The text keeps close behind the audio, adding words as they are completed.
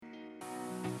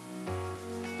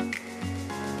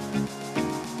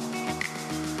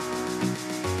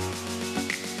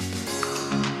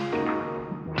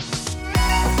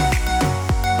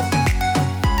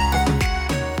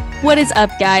What is up,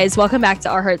 guys? Welcome back to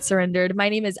Our Hearts Surrendered. My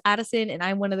name is Addison, and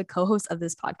I'm one of the co-hosts of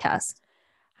this podcast.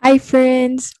 Hi,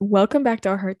 friends. Welcome back to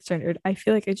Our Hearts Surrendered. I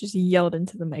feel like I just yelled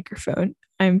into the microphone.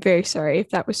 I'm very sorry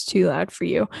if that was too loud for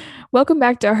you. Welcome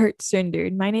back to Our Hearts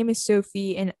Surrendered. My name is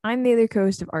Sophie, and I'm the other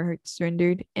co-host of Our Hearts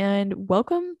Surrendered. And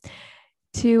welcome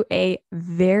to a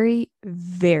very,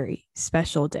 very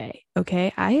special day.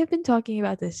 Okay. I have been talking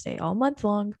about this day all month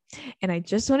long, and I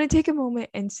just want to take a moment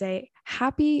and say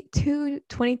happy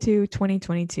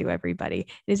 2/22/2022, everybody.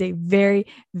 It is a very,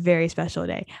 very special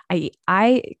day.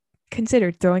 I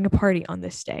considered throwing a party on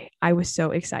this day. I was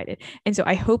so excited. And so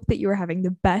I hope that you are having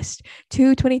the best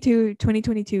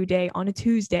 2/22/2022 day on a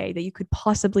Tuesday that you could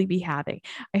possibly be having.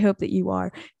 I hope that you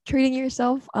are treating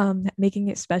yourself, making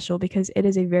it special, because it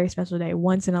is a very special day,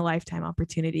 once in a lifetime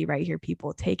opportunity right here.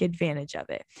 People, take advantage of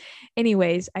it.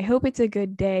 Anyways, I hope it's a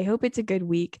good day. Hope it's a good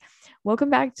week.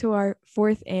 Welcome back to our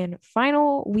fourth and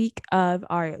final week of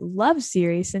our love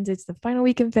series. Since it's the final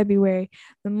week in February,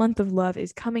 the month of love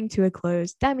is coming to a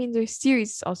close. That means our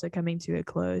series is also coming to a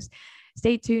close.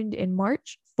 Stay tuned in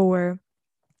March for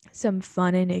some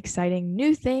fun and exciting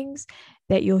new things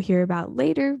that you'll hear about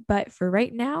later. But for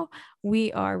right now,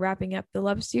 we are wrapping up the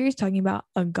love series talking about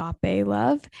agape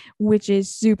love, which is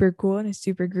super cool and a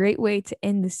super great way to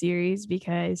end the series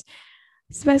because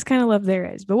it's the best kind of love there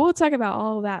is. But we'll talk about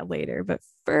all that later. But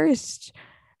first,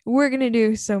 we're going to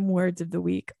do some words of the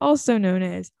week, also known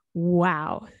as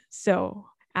wow. So,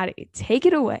 Addie, take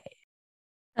it away.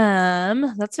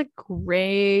 That's a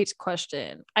great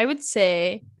question. I would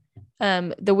say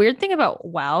the weird thing about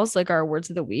wows, like our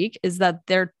words of the week, is that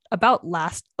they're about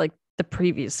the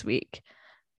previous week.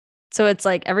 So it's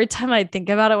like every time I think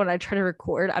about it when I try to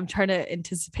record, I'm trying to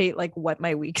anticipate like what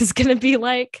my week is gonna be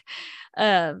like.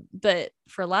 But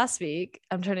for last week,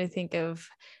 I'm trying to think of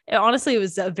honestly, it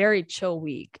was a very chill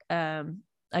week. I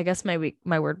guess my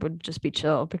word would just be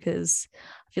chill because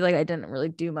I feel like I didn't really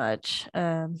do much.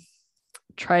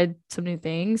 Tried some new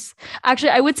things. Actually,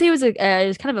 I would say it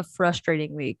was kind of a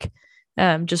frustrating week.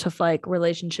 Just with like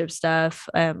relationship stuff,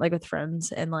 like with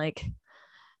friends, and like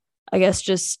I guess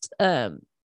just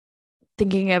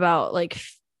thinking about like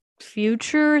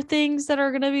future things that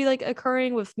are going to be like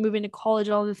occurring with moving to college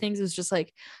and all the things is just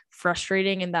like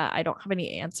frustrating, and that I don't have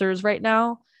any answers right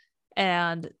now,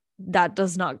 and that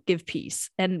does not give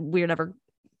peace, and we're never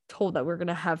told that we're going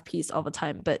to have peace all the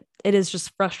time, but it is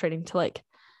just frustrating to like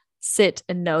sit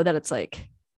and know that it's like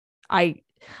I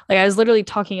was literally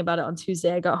talking about it on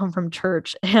Tuesday. I got home from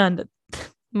church, and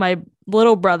my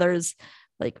little brother's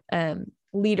like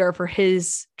leader for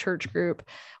his church group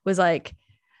was like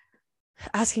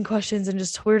asking questions, and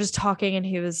we were just talking, and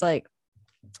he was like,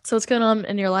 so what's going on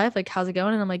in your life? Like, how's it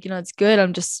going? And I'm like, it's good.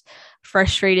 I'm just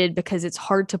frustrated because it's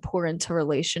hard to pour into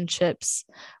relationships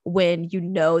when you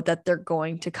know that they're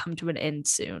going to come to an end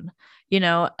soon,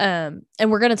 and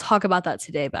we're going to talk about that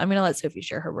today, but I'm going to let Sophie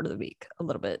share her word of the week a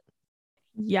little bit.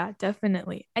 Yeah,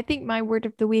 definitely. I think my word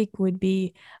of the week would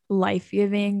be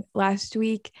life-giving. Last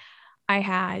week, I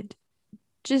had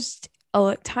just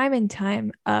a time and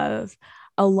time of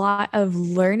a lot of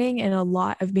learning and a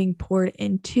lot of being poured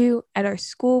into. At our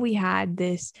school, we had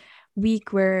this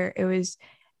week where it was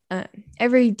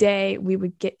every day we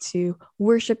would get to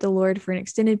worship the Lord for an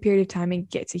extended period of time and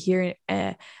get to hear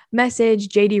a message.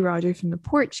 JD Rogers from the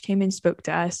porch came and spoke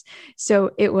to us.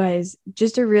 So it was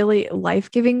just a really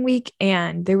life-giving week.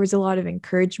 And there was a lot of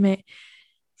encouragement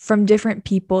from different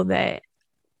people that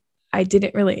I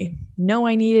didn't really know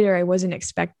I needed or I wasn't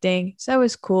expecting. So it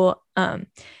was cool.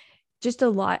 Just a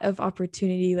lot of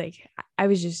opportunity. Like I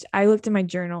looked at my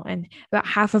journal, and about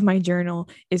half of my journal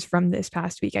is from this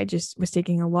past week. I just was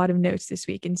taking a lot of notes this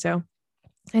week. And so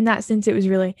in that sense, it was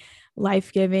really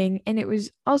life-giving, and it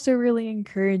was also really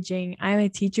encouraging. I'm a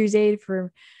teacher's aide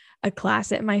for a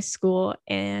class at my school,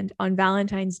 and on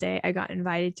Valentine's Day, I got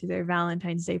invited to their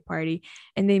Valentine's Day party,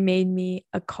 and they made me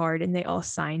a card and they all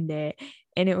signed it.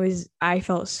 And I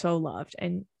felt so loved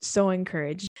and so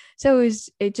encouraged. So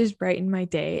it just brightened my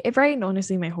day. It brightened,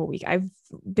 honestly, my whole week. I've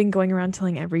been going around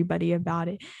telling everybody about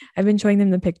it. I've been showing them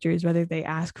the pictures, whether they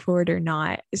ask for it or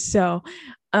not. So,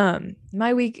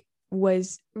 my week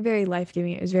was very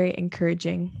life-giving. It was very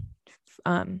encouraging,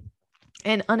 and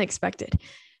unexpected,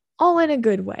 all in a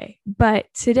good way. But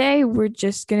today we're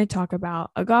just going to talk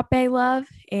about agape love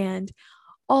and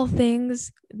all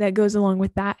things that goes along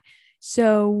with that.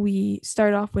 So we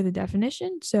start off with a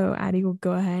definition. So Addie will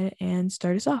go ahead and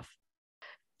start us off.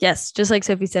 Yes, just like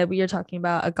Sophie said, we are talking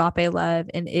about agape love,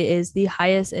 and it is the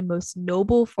highest and most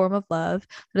noble form of love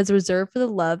that is reserved for the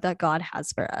love that God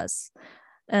has for us.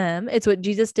 It's what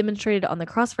Jesus demonstrated on the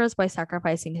cross for us by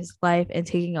sacrificing his life and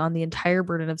taking on the entire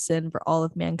burden of sin for all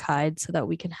of mankind so that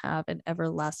we can have an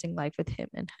everlasting life with him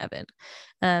in heaven.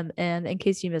 And in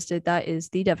case you missed it, that is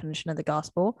the definition of the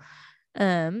gospel.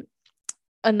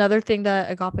 Another thing that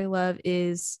agape love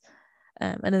is,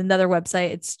 and another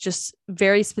website, it's just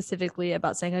very specifically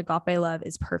about saying agape love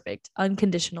is perfect,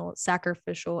 unconditional,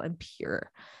 sacrificial, and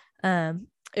pure.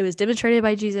 It was demonstrated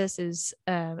by Jesus is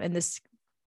and this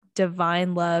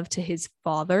divine love to his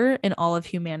Father and all of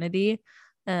humanity.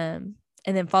 And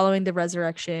then following the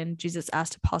resurrection, Jesus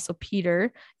asked Apostle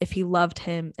Peter if he loved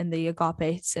him in the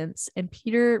agape sense. And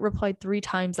Peter replied 3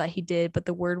 times that he did, but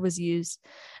the word was used.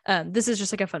 This is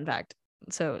just like a fun fact.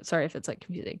 So sorry if it's like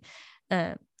confusing.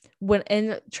 When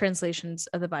in translations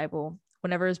of the Bible,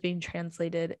 whenever it's being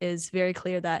translated, is very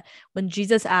clear that when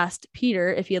Jesus asked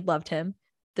Peter if he had loved him,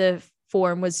 the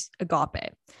form was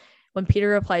agape. When Peter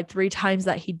replied 3 times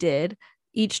that he did,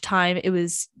 each time it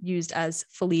was used as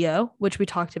phileo, which we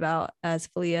talked about as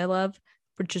philia love,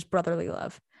 which is brotherly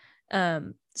love.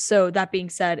 So that being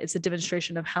said, it's a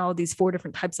demonstration of how these 4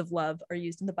 different types of love are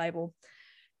used in the Bible.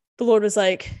 The Lord was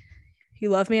like, you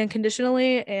love me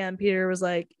unconditionally? And Peter was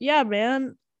like, yeah,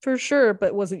 man, for sure,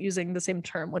 but wasn't using the same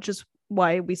term, which is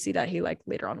why we see that he like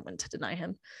later on went to deny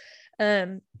him.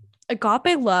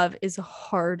 Agape love is a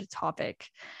hard topic.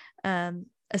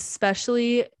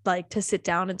 Especially like to sit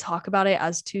down and talk about it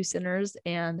as 2 sinners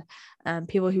and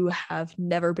people who have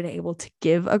never been able to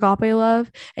give agape love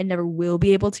and never will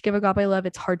be able to give agape love.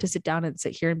 It's hard to sit down and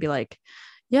sit here and be like,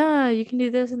 yeah, you can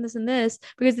do this and this and this,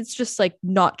 because it's just like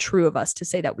not true of us to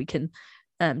say that we can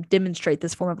demonstrate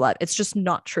this form of love. It's just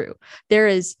not true. There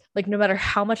is like, no matter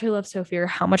how much I love Sophie or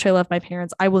how much I love my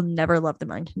parents, I will never love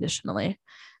them unconditionally.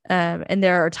 And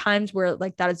there are times where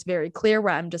like that is very clear,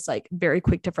 where I'm just like very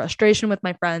quick to frustration with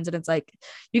my friends. And it's like,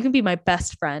 you can be my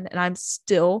best friend and I'm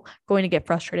still going to get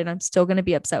frustrated. I'm still going to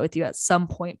be upset with you at some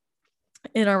point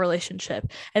in our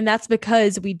relationship. And that's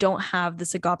because we don't have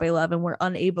this agape love and we're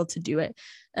unable to do it.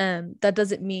 That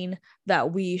doesn't mean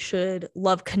that we should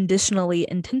love conditionally,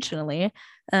 intentionally.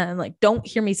 Like, don't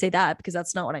hear me say that, because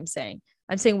that's not what I'm saying.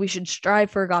 I'm saying we should strive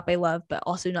for agape love, but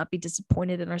also not be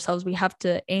disappointed in ourselves. We have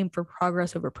to aim for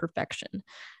progress over perfection,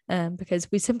 because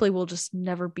we simply will just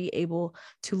never be able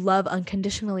to love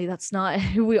unconditionally. That's not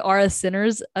who we are as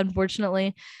sinners,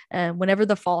 unfortunately. Whenever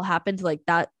the fall happened, like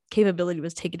that capability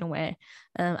was taken away.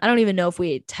 I don't even know if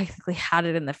we technically had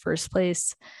it in the first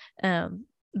place.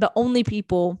 The only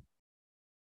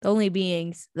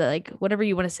beings that, like, whatever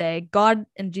you want to say, God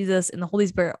and Jesus and the Holy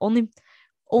Spirit, only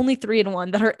 3 in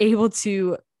 1 that are able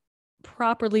to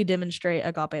properly demonstrate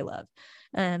agape love.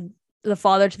 The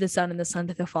Father to the Son and the Son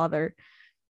to the Father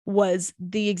was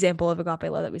the example of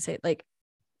agape love that we say. Like,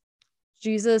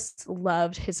 Jesus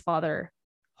loved his Father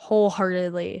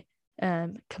wholeheartedly,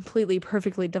 completely,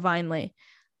 perfectly, divinely.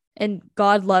 And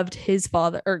God loved his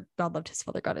Father, or God loved his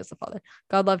Father. God is the Father.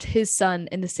 God loved his Son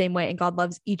in the same way, and God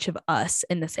loves each of us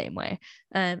in the same way.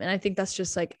 And I think that's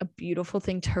just like a beautiful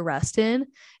thing to rest in,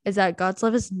 is that God's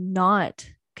love is not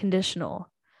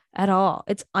conditional at all.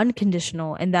 It's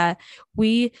unconditional, and that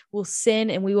we will sin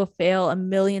and we will fail a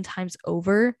million times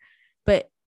over, but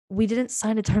we didn't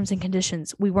sign the terms and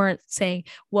conditions. We weren't saying,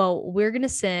 well, we're going to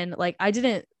sin. Like,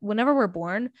 whenever we're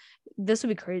born, this would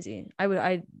be crazy.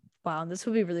 Wow, this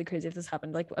would be really crazy if this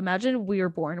happened. Like, imagine we were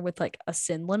born with like a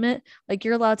sin limit. Like,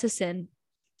 you're allowed to sin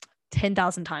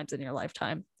 10,000 times in your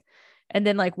lifetime. And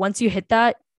then like, once you hit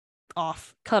that,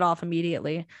 cut off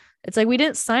immediately. It's like, we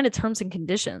didn't sign the terms and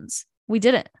conditions. We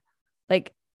didn't.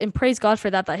 Like, and praise God for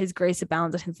that his grace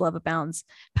abounds and his love abounds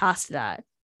past that.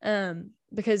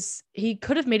 Because he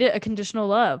could have made it a conditional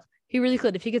love. He really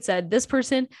could. If he could said, this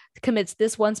person commits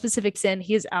this one specific sin,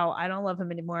 he is out. I don't love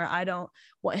him anymore. I don't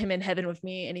want him in heaven with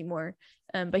me anymore.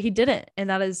 But he didn't. And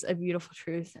that is a beautiful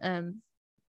truth. Sophie,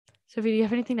 do you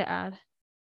have anything to add?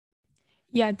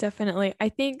 Yeah, definitely. I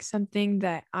think something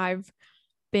that I've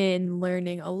been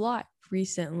learning a lot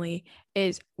recently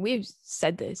is, we've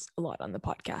said this a lot on the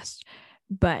podcast,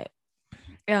 but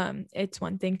it's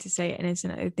one thing to say it and it's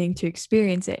another thing to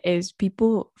experience it, is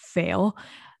people fail.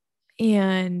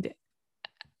 And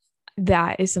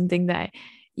that is something that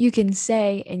you can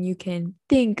say and you can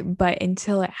think, but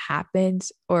until it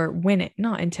happens, or when it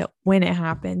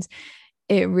happens,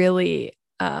 it really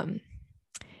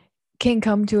can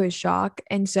come to a shock.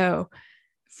 And so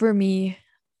for me,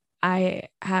 I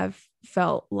have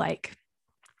felt like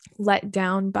let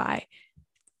down by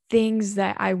things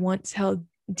that I once held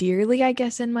dearly, I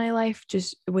guess, in my life,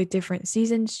 just with different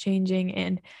seasons changing.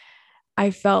 And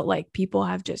I felt like people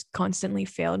have just constantly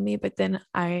failed me. But then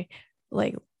I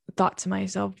like thought to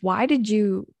myself, why did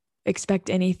you expect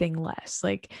anything less.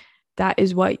 Like that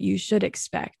is what you should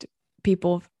expect.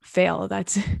 People fail.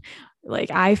 That's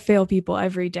like I fail people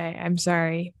every day. I'm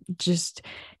sorry. Just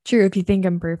true. If you think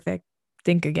I'm perfect,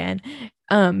 think again.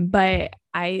 But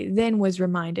I then was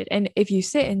reminded, and if you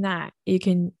sit in that, you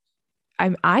can.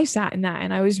 I sat in that,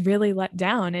 and I was really let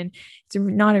down, and it's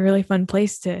not a really fun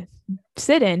place to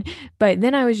sit in. But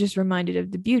then I was just reminded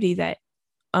of the beauty that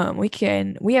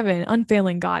we have an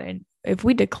unfailing God, and if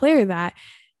we declare that,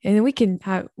 and then we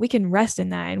can rest in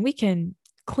that, and we can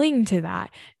cling to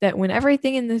that when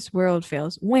everything in this world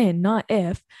fails, when, not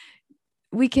if,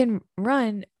 we can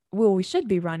run. Well, we should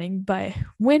be running, but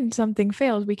when something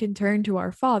fails, we can turn to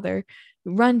our Father,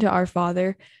 run to our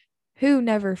Father who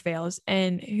never fails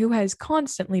and who has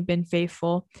constantly been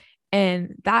faithful.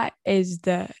 And that is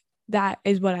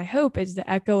what I hope is the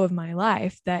echo of my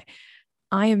life, that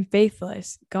I am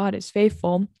faithless, God is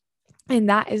faithful. And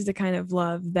that is the kind of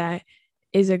love that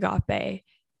is agape.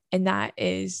 And that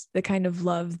is the kind of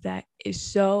love that is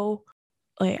so,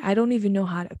 like, I don't even know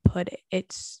how to put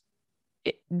it.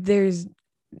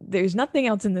 There's nothing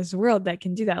else in this world that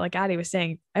can do that. Like Addie was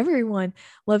saying, everyone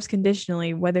loves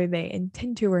conditionally, whether they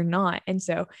intend to or not. And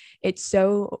so it's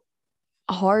so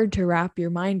hard to wrap your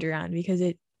mind around because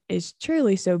it is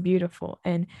truly so beautiful.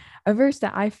 And a verse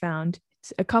that I found,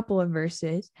 a couple of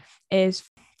verses, is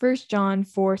 1 John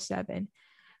 4:7.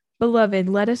 Beloved,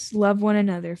 let us love one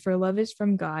another, for love is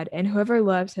from God, and whoever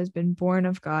loves has been born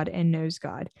of God and knows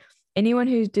God. Anyone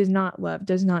who does not love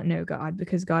does not know God,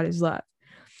 because God is love.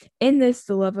 In this,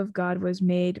 the love of God was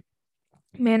made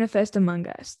manifest among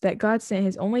us, that God sent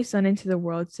his only Son into the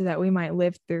world so that we might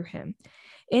live through him.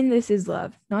 In this is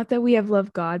love, not that we have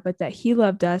loved God, but that he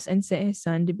loved us and sent his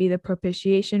Son to be the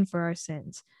propitiation for our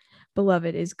sins.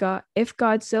 Beloved, if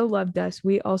God so loved us,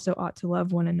 we also ought to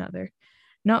love one another.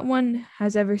 Not one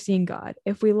has ever seen God.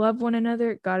 If we love one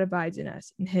another, God abides in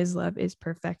us, and his love is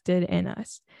perfected in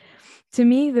us. To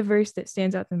me, the verse that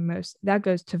stands out the most, that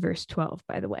goes to verse 12,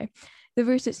 by the way. The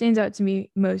verse that stands out to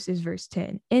me most is verse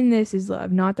 10. In this is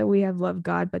love, not that we have loved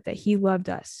God, but that he loved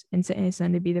us and sent his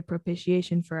Son to be the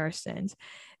propitiation for our sins.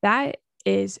 That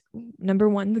is, number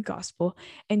one, the gospel.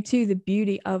 And two, the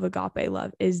beauty of agape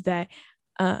love is that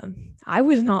I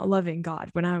was not loving God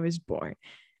when I was born.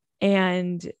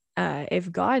 And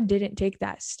if God didn't take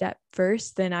that step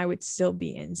first, then I would still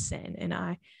be in sin, and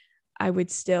I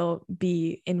would still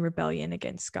be in rebellion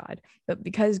against God. But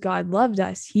because God loved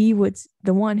us, he was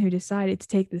the one who decided to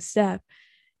take the step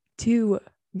to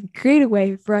create a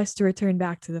way for us to return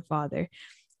back to the Father.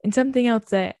 And something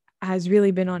else that has really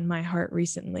been on my heart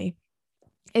recently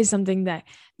is something that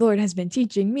the Lord has been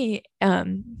teaching me,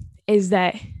 is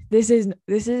that this isn't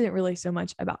really so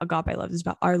much about agape love. It's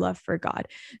about our love for God.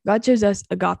 God shows us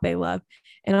agape love,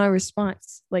 and our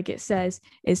response, like it says,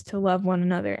 is to love one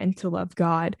another and to love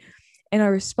God. And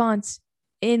our response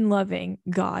in loving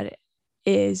God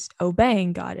is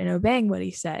obeying God and obeying what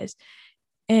he says,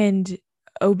 and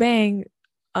obeying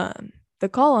the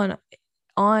call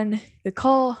on the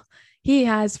call he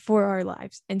has for our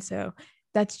lives. And so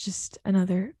that's just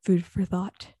another food for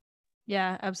thought.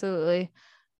 Yeah, absolutely.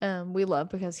 We love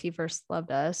because he first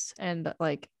loved us, and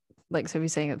like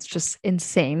Sophie's saying, it's just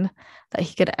insane that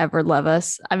he could ever love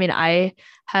us. I mean, I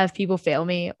have people fail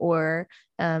me, or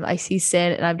I see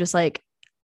sin, and I'm just like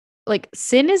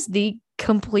sin is the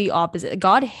complete opposite.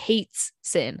 God hates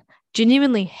sin,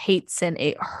 genuinely hates sin.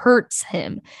 It hurts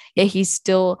him, yet he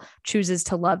still chooses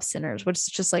to love sinners, which is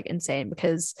just like insane,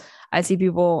 because I see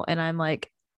people and I'm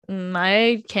like,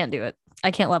 I can't do it.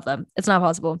 I can't love them. It's not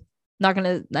possible.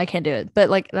 I can't do it. But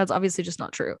like, that's obviously just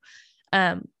not true.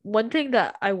 One thing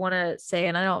that I want to say,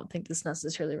 and I don't think this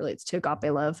necessarily relates to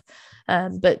agape love,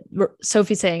 but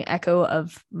Sophie saying echo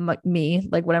of me,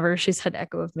 like whenever she said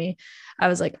echo of me, I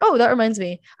was like, oh, that reminds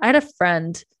me. I had a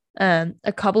friend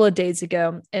a couple of days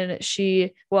ago, and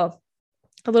a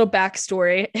little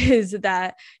backstory is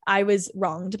that I was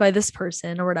wronged by this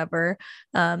person or whatever,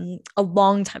 a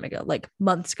long time ago, like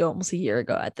months ago, almost a year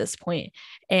ago at this point.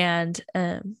 And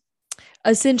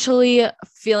essentially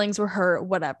feelings were hurt,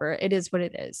 whatever, it is what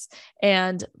it is.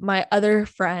 And my other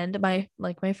friend, my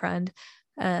friend,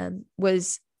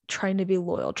 was trying to be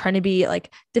loyal, trying to be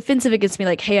like defensive against me,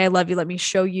 like, hey, I love you, let me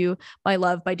show you my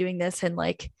love by doing this. And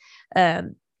like,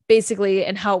 basically,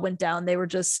 and how it went down, they were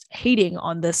just hating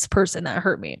on this person that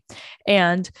hurt me.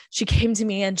 And she came to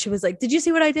me and she was like, did you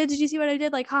see what I did? Did you see what I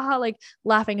did? Like, haha, like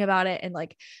laughing about it and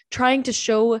like trying to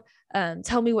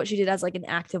tell me what she did as like an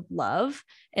act of love.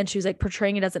 And she was like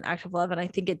portraying it as an act of love. And I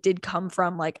think it did come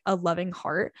from like a loving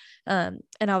heart. And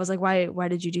I was like, why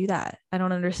did you do that? I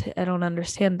don't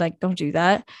understand. Like, don't do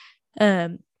that.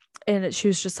 and she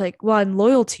was just like, well, I'm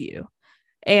loyal to you.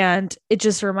 And it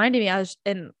just reminded me,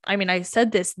 I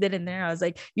said this then and there. I was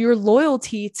like, your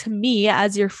loyalty to me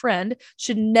as your friend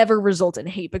should never result in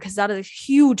hate, because that is a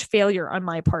huge failure on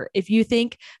my part. If you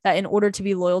think that in order to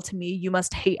be loyal to me, you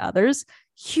must hate others,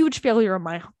 huge failure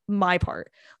on my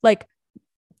part. Like,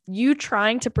 you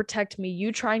trying to protect me,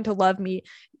 you trying to love me,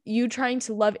 you trying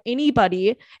to love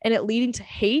anybody, and it leading to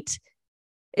hate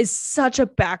is such a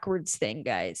backwards thing,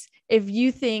 guys. If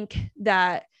you think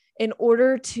that in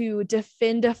order to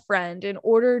defend a friend, in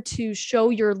order to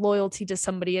show your loyalty to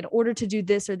somebody, in order to do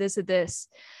this or this or this,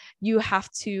 you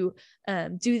have to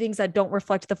do things that don't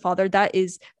reflect the Father, that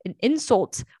is an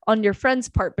insult on your friend's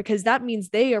part, because that means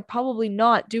they are probably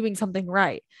not doing something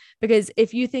right. Because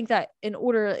if you think that in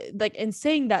order, like in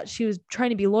saying that she was trying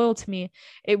to be loyal to me,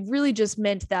 it really just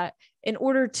meant that in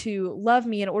order to love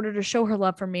me, in order to show her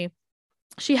love for me,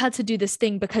 she had to do this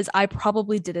thing because I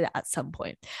probably did it at some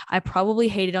point. I probably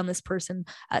hated on this person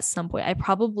at some point. I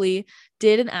probably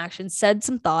did an action, said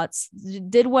some thoughts,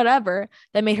 did whatever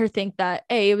that made her think that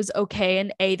A, it was okay,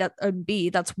 and B,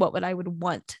 that's what I would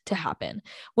want to happen.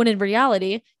 When in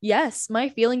reality, yes, my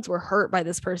feelings were hurt by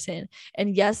this person.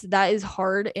 And yes, that is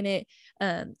hard, and it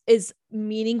is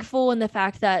meaningful in the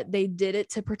fact that they did it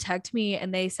to protect me,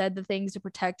 and they said the things to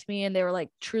protect me, and they were like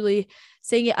truly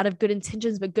saying it out of good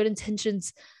intentions, but good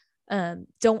intentions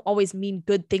don't always mean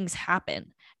good things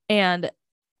happen. And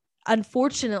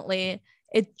unfortunately,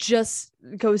 it just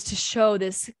goes to show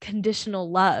this conditional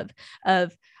love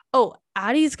of, oh,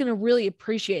 Addie's going to really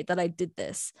appreciate that I did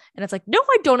this. And it's like, no,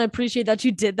 I don't appreciate that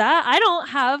you did that. I don't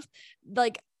have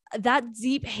like that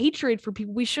deep hatred for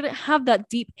people. We shouldn't have that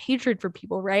deep hatred for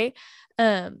people, right?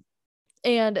 And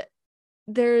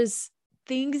there's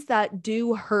things that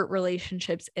do hurt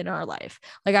relationships in our life.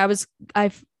 Like I was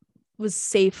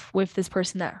safe with this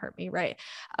person that hurt me, right?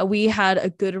 We had a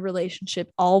good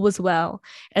relationship, all was well,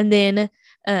 and then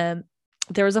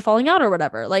there was a falling out or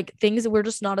whatever, like things that we're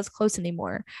just not as close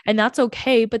anymore, and that's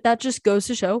okay. But that just goes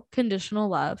to show conditional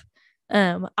love.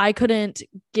 I couldn't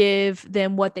give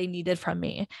them what they needed from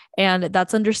me, and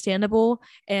that's understandable.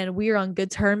 And we are on good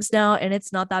terms now, and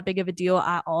it's not that big of a deal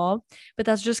at all, but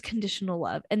that's just conditional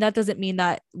love. And that doesn't mean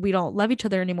that we don't love each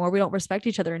other anymore. We don't respect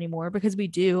each other anymore, because we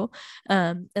do.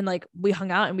 And like we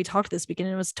hung out and we talked this weekend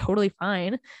and it was totally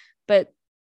fine. But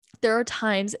there are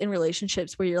times in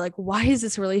relationships where you're like, why is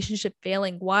this relationship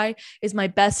failing? Why is my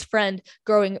best friend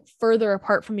growing further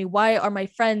apart from me? Why are my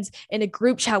friends in a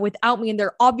group chat without me, and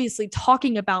they're obviously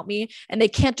talking about me and they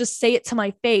can't just say it to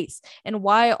my face? And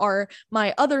why are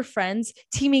my other friends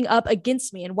teaming up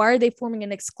against me? And why are they forming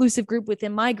an exclusive group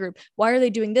within my group? Why are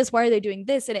they doing this? Why are they doing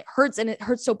this? And it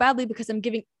hurts so badly because I'm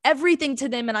giving everything to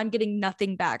them and I'm getting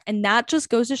nothing back. And that just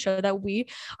goes to show that we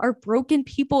are broken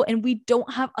people and we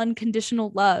don't have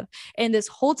unconditional love. And this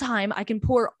whole time I can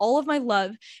pour all of my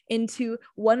love into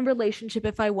one relationship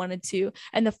if I wanted to.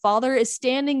 And the Father is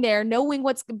standing there knowing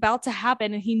what's about to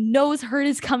happen. And he knows hurt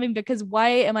is coming, because why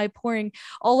am I pouring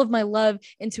all of my love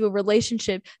into a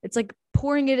relationship? It's like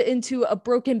pouring it into a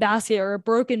broken basket or a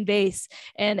broken vase,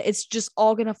 and it's just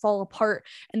all going to fall apart.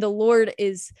 And the Lord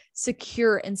is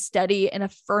secure and steady and a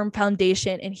firm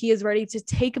foundation, and he is ready to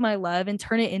take my love and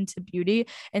turn it into beauty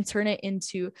and turn it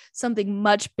into something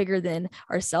much bigger than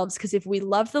ourselves. Because if we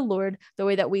love the Lord the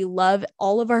way that we love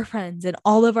all of our friends and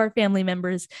all of our family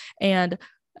members and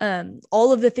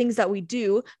all of the things that we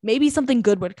do, maybe something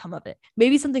good would come of it.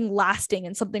 Maybe something lasting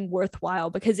and something worthwhile.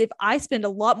 Because if I spend a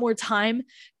lot more time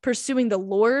pursuing the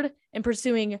Lord and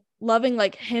pursuing loving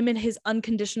like him and his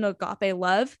unconditional agape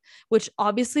love, which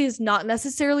obviously is not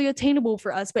necessarily attainable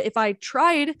for us, but if I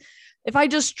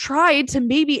just tried to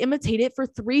maybe imitate it for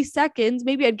 3 seconds,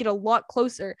 maybe I'd get a lot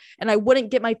closer and I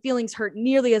wouldn't get my feelings hurt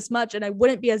nearly as much. And I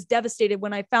wouldn't be as devastated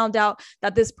when I found out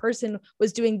that this person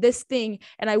was doing this thing,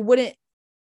 and I wouldn't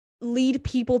lead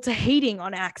people to hating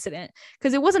on accident,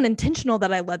 because it wasn't intentional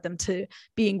that I led them to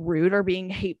being rude or being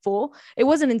hateful. It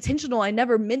wasn't intentional. I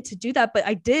never meant to do that, but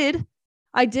I did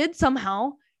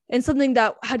somehow. And something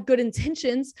that had good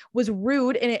intentions was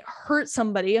rude and it hurt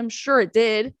somebody. I'm sure it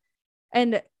did.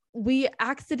 And we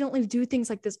accidentally do things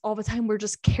like this all the time. We're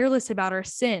just careless about our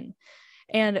sin.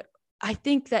 And I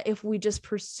think that if we just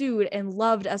pursued and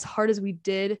loved as hard as we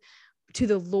did to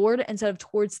the Lord instead of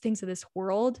towards things of this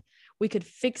world, we could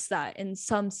fix that in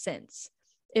some sense.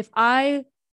 If I,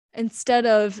 instead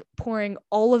of pouring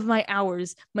all of my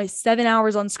hours, my 7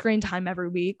 hours on screen time every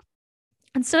week,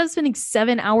 instead of spending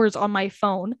 7 hours on my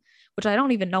phone, which I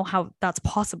don't even know how that's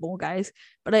possible, guys.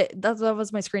 But that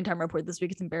was my screen time report this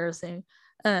week. It's embarrassing.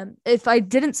 If I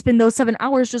didn't spend those 7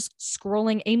 hours just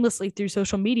scrolling aimlessly through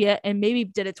social media and maybe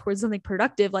did it towards something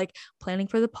productive, like planning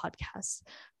for the podcast,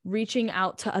 reaching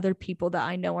out to other people that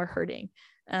I know are hurting,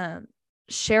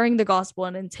 sharing the gospel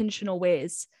in intentional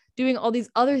ways, doing all these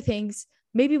other things,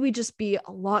 maybe we just be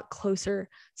a lot closer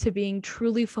to being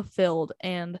truly fulfilled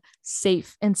and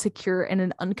safe and secure in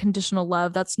an unconditional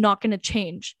love that's not going to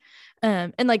change.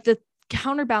 And like the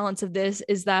counterbalance of this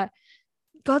is that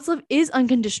God's love is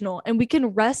unconditional, and we can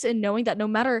rest in knowing that no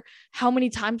matter how many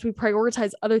times we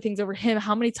prioritize other things over him,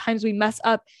 how many times we mess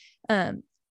up,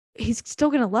 he's still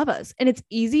going to love us. And it's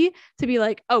easy to be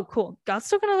like, oh, cool, God's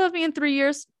still going to love me in 3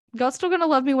 years. God's still going to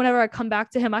love me whenever I come back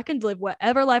to him. I can live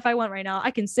whatever life I want right now.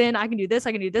 I can sin. I can do this.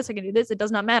 I can do this. I can do this. It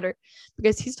does not matter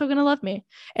because he's still going to love me.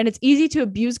 And it's easy to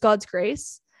abuse God's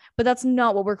grace, but that's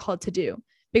not what we're called to do.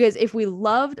 Because if we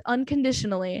loved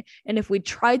unconditionally and if we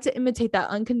tried to imitate that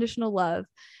unconditional love,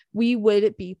 we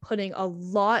would be putting a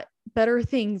lot better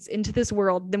things into this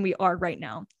world than we are right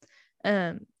now.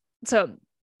 So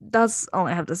that's all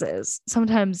I have to say is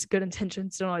sometimes good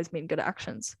intentions don't always mean good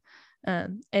actions.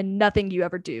 And nothing you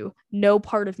ever do, no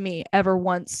part of me ever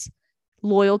wants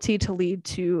loyalty to lead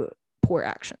to poor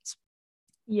actions.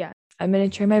 Yeah, I'm going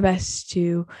to try my best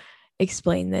to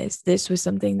explain this. This was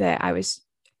something that I was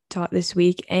taught this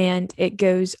week, and it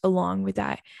goes along with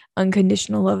that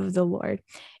unconditional love of the Lord.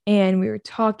 And we were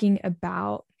talking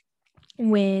about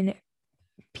when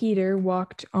Peter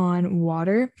walked on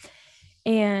water,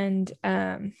 and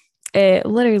it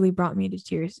literally brought me to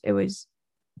tears. It was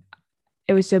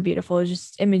so beautiful. It was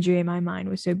just imagery in my mind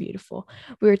was so beautiful.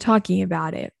 We were talking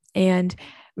about it, and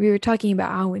we were talking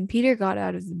about how when Peter got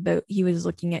out of the boat, he was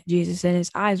looking at Jesus and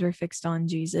his eyes were fixed on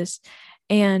Jesus.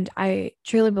 And I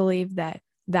truly believe that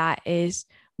is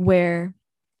where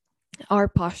our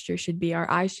posture should be. Our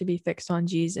eyes should be fixed on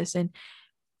Jesus and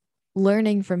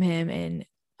learning from him, and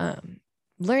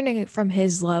learning from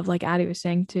his love, like Addie was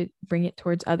saying, to bring it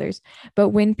towards others. But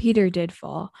when Peter did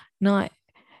fall,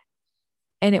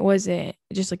 and it wasn't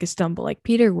just like a stumble, like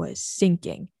Peter was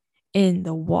sinking in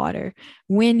the water.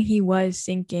 When he was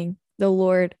sinking, the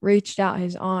Lord reached out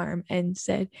his arm and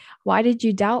said, "Why did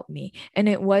you doubt me?" And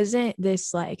it wasn't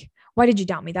this like, "Why did you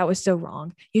doubt me? That was so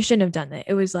wrong. You shouldn't have done that."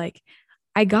 It was like,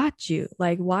 "I got you.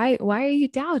 Like, why are you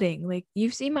doubting? Like,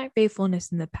 you've seen my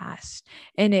faithfulness in the past."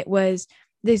 And it was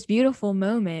this beautiful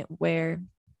moment where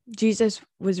Jesus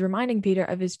was reminding Peter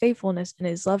of his faithfulness and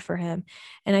his love for him.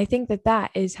 And I think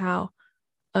that is how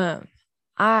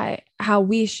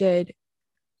we should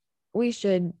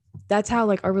that's how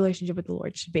like our relationship with the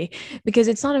Lord should be, because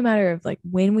it's not a matter of like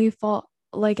when we fall,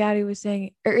 like Addie was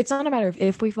saying, or it's not a matter of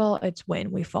if we fall, it's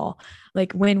when we fall.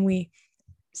 Like when we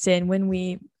sin, when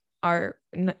we are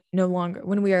no longer,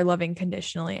 when we are loving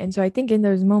conditionally. And so I think in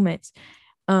those moments,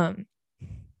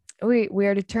 we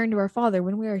are to turn to our Father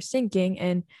when we are sinking.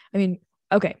 And I mean,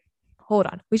 okay, hold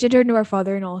on. We should turn to our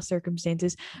Father in all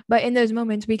circumstances. But in those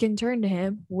moments, we can turn to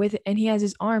him and he has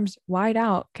his arms wide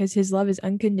out because his love is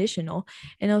unconditional.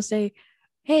 And he'll say,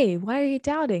 "Hey, why are you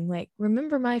doubting? Like,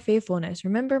 remember my faithfulness,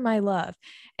 remember my love."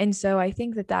 And so I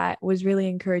think that was really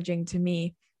encouraging to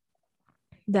me,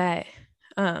 that,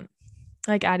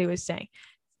 like Addie was saying,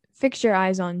 fix your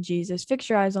eyes on Jesus, fix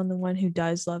your eyes on the one who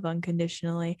does love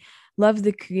unconditionally, love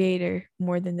the creator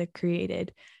more than the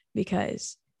created,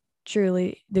 because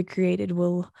truly the created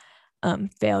will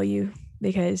fail you,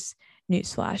 because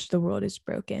newsflash, the world is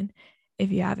broken.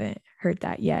 If you haven't heard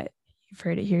that yet, you've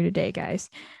heard it here today, guys.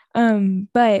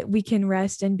 But we can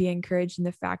rest and be encouraged in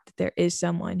the fact that there is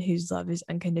someone whose love is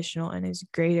unconditional and is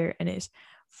greater and is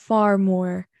far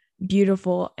more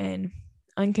beautiful and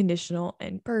unconditional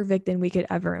and perfect than we could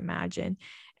ever imagine.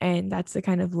 And that's the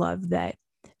kind of love that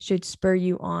should spur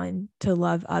you on to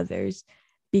love others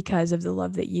because of the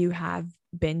love that you have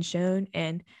been shown.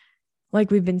 And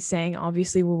like we've been saying,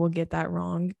 obviously we will get that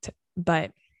wrong,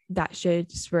 but that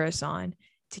should spur us on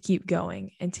to keep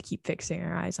going and to keep fixing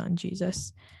our eyes on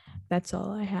Jesus. That's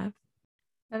all I have.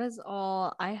 That is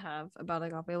all I have about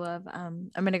agape love. I'm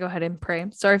gonna go ahead and pray.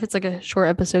 Sorry if it's like a short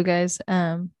episode, guys.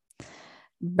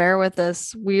 Bear with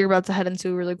us. We're about to head into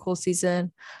a really cool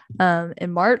season.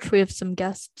 In March, we have some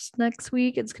guests next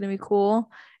week. It's gonna be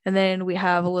cool. And then we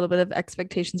have a little bit of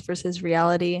expectations versus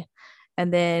reality.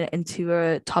 And then into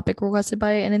a topic requested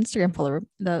by an Instagram follower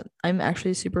that I'm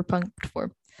actually super pumped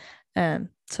for.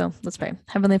 So let's pray.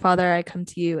 Heavenly Father, I come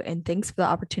to you and thanks for the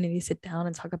opportunity to sit down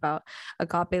and talk about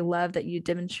agape love that you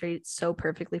demonstrate so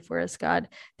perfectly for us, God.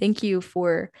 Thank you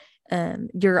for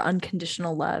your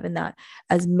unconditional love, and that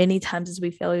as many times as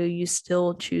we fail you, you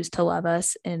still choose to love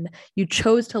us, and you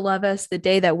chose to love us the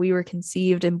day that we were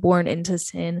conceived and born into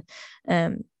sin.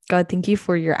 God, thank you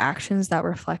for your actions that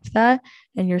reflect that,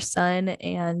 and your son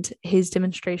and his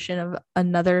demonstration of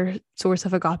another source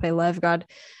of agape love. God,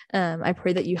 I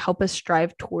pray that you help us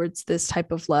strive towards this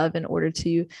type of love in order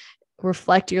to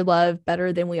reflect your love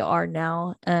better than we are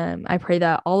now. I pray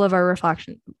that all of our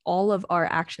reflection, all of our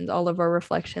actions, all of our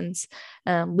reflections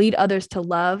lead others to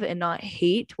love and not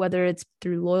hate, whether it's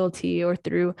through loyalty or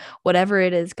through whatever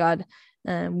it is, God.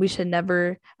 We should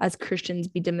never, as Christians,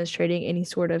 be demonstrating any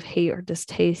sort of hate or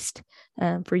distaste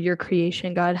for your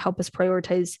creation. God, help us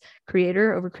prioritize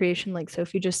creator over creation, like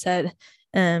Sophie just said,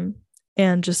 and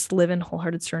just live in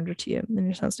wholehearted surrender to you. In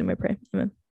your son's name I pray. Amen.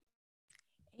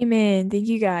 Amen. Thank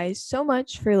you guys so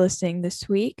much for listening this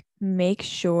week. Make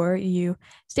sure you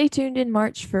stay tuned in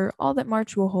March for all that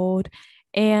March will hold.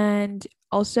 And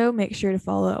also make sure to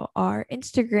follow our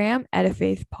Instagram, At a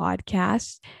Faith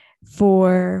Podcast,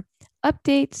 for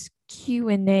updates,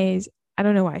 Q&As. I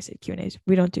don't know why I said Q&As.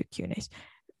 We don't do Q&As.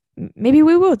 Maybe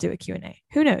we will do a Q&A.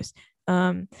 Who knows?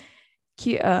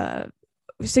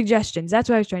 Suggestions. That's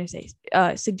what I was trying to say.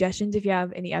 Suggestions. If you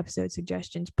have any episode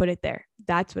suggestions, put it there.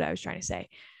 That's what I was trying to say.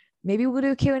 Maybe we'll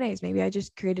do Q&As. Maybe I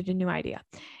just created a new idea.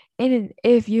 And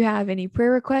if you have any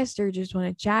prayer requests or just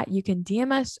want to chat, you can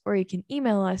DM us or you can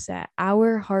email us at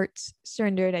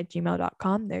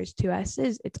ourheartssurrendered@gmail.com. There's 2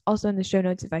 S's. It's also in the show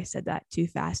notes if I said that too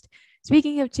fast.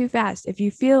 Speaking of too fast, if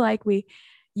you feel like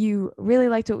you really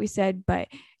liked what we said, but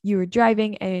you were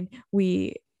driving and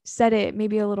we said it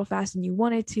maybe a little fast and you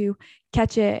wanted to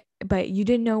catch it, but you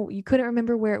didn't know, you couldn't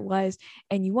remember where it was,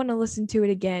 and you want to listen to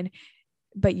it again,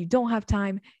 but you don't have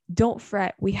time, don't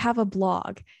fret. We have a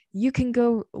blog. You can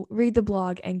go read the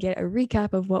blog and get a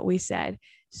recap of what we said.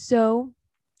 So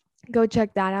go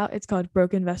check that out. It's called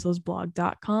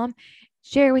brokenvesselsblog.com.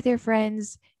 Share it with your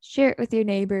friends, share it with your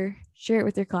neighbor, share it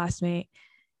with your classmate.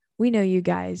 We know you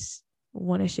guys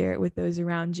want to share it with those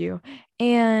around you.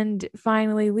 And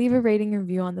finally, leave a rating and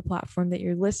review on the platform that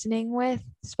you're listening with.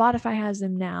 Spotify has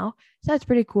them now, so that's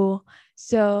pretty cool.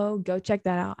 So go check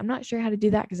that out. I'm not sure how to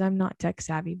do that because I'm not tech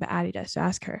savvy, but Addie does, so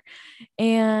ask her.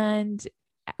 And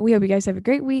we hope you guys have a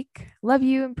great week. Love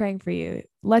you and praying for you.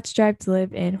 Let's strive to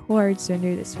live in wholehearted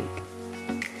surrender this week.